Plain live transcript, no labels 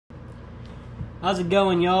How's it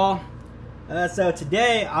going, y'all? So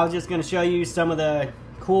today I was just going to show you some of the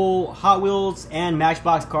cool Hot Wheels and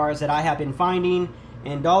Matchbox cars that I have been finding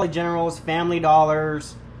in Dollar Generals, Family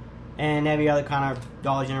Dollars, and every other kind of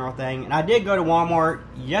Dollar General thing. And I did go to Walmart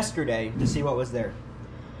yesterday to see what was there.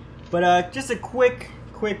 But just a quick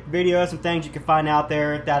video of some things you can find out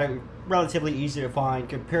there that are relatively easy to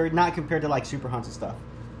find, not compared to like Super Hunts and stuff.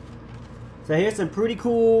 So here's some pretty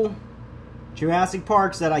cool Jurassic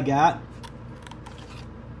Parks that I got.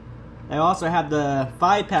 I also have the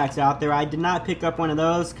 5-packs out there. I did not pick up one of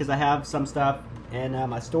those because I have some stuff in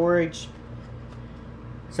my storage.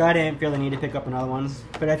 So I didn't feel the need to pick up another ones.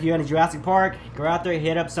 But if you're in a Jurassic Park, go out there,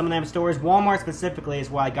 hit up some of them stores. Walmart specifically is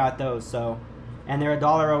why I got those. So, and they're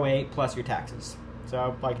 $1.08 plus your taxes.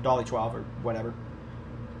 So like $1.12 or whatever.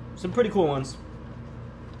 Some pretty cool ones.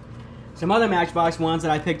 Some other Matchbox ones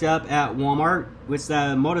that I picked up at Walmart with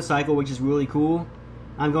the motorcycle, which is really cool.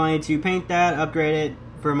 I'm going to paint that, upgrade it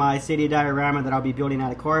for my city diorama that I'll be building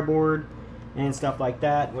out of cardboard and stuff like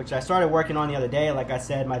that, which I started working on the other day. Like I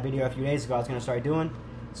said in my video a few days ago I was going to start doing.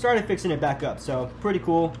 Started fixing it back up, so pretty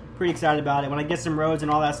cool, pretty excited about it. When I get some roads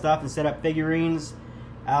and all that stuff and set up figurines,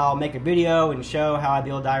 I'll make a video and show how I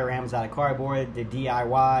build dioramas out of cardboard, the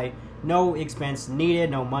DIY. No expense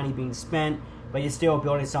needed, no money being spent, but you're still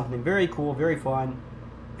building something very cool, very fun,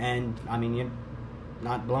 and I mean, you're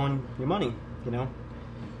not blowing your money, you know.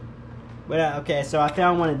 But okay, so I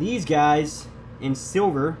found one of these guys in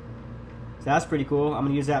silver, so that's pretty cool. I'm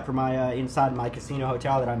gonna use that for my inside my casino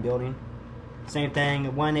hotel that I'm building. Same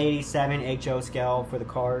thing, 187 HO scale for the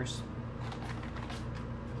cars.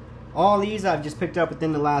 All these I've just picked up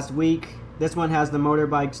within the last week. This one has the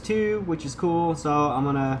motorbikes too, which is cool, so I'm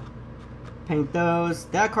gonna paint those.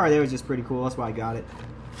 That car there was just pretty cool, that's why I got it.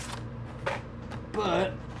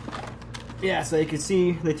 But yeah, so you can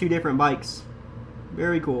see the two different bikes.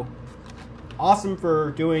 Very cool. Awesome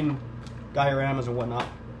for doing dioramas and whatnot.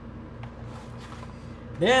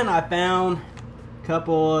 Then I found a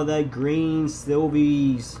couple of the green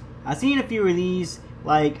Sylvies. I seen a few of these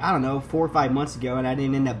like, I don't know, 4 or 5 months ago, and I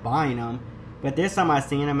didn't end up buying them. But this time I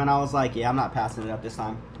seen them and I was like, yeah, I'm not passing it up this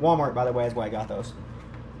time. Walmart, by the way, is why I got those.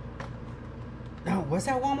 Oh, was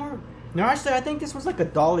that Walmart? No, actually, I think this was like a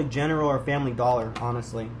Dollar General or Family Dollar,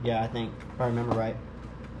 honestly. Yeah, I think, if I remember right.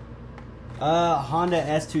 Honda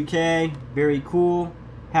S2K, very cool.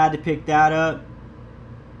 Had to pick that up,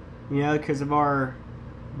 you know, because of our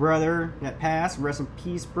brother that passed. Rest in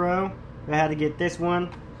peace, bro. I had to get this one.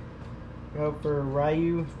 Go for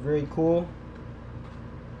Ryu, very cool.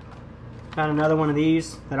 Found another one of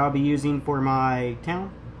these that I'll be using for my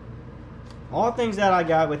town. All things that I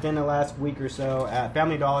got within the last week or so at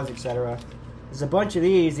Family Dollars, etc. There's a bunch of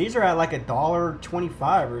these. These are at like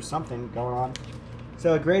 $1.25 or something going on.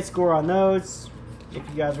 So a great score on those, if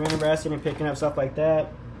you guys are interested in picking up stuff like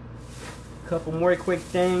that. A couple more quick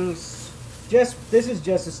things. This is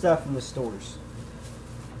just the stuff from the stores.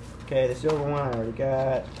 Okay, the silver one I already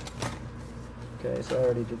got. Okay, so I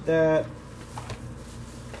already did that.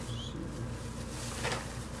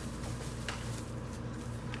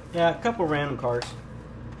 Yeah, a couple random cars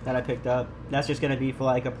that I picked up. That's just going to be for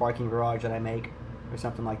like a parking garage that I make or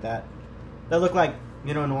something like that. They look like,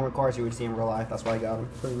 you know, normal cars you would see in real life. That's why I got them.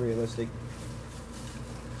 Pretty realistic.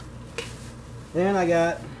 Then I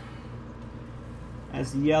got,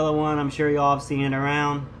 that's the yellow one. I'm sure y'all have seen it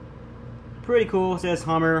around. Pretty cool. It says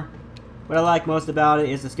Hummer. What I like most about it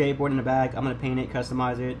is the skateboard in the back. I'm going to paint it,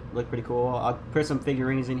 customize it. Look pretty cool. I'll put some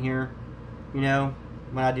figurines in here, you know,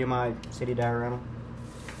 when I do my city diorama.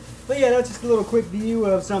 But yeah, that's just a little quick view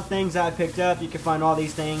of some things I picked up. You can find all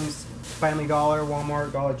these things. Family Dollar,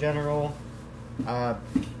 Walmart, Dollar General.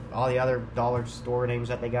 All the other dollar store names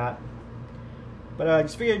that they got. But I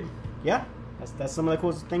just figured, yeah, that's some of the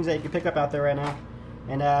cool things that you can pick up out there right now.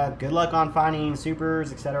 And good luck on finding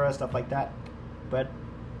supers, etc., stuff like that. But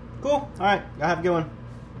cool. All right, y'all have a good one.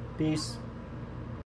 Peace.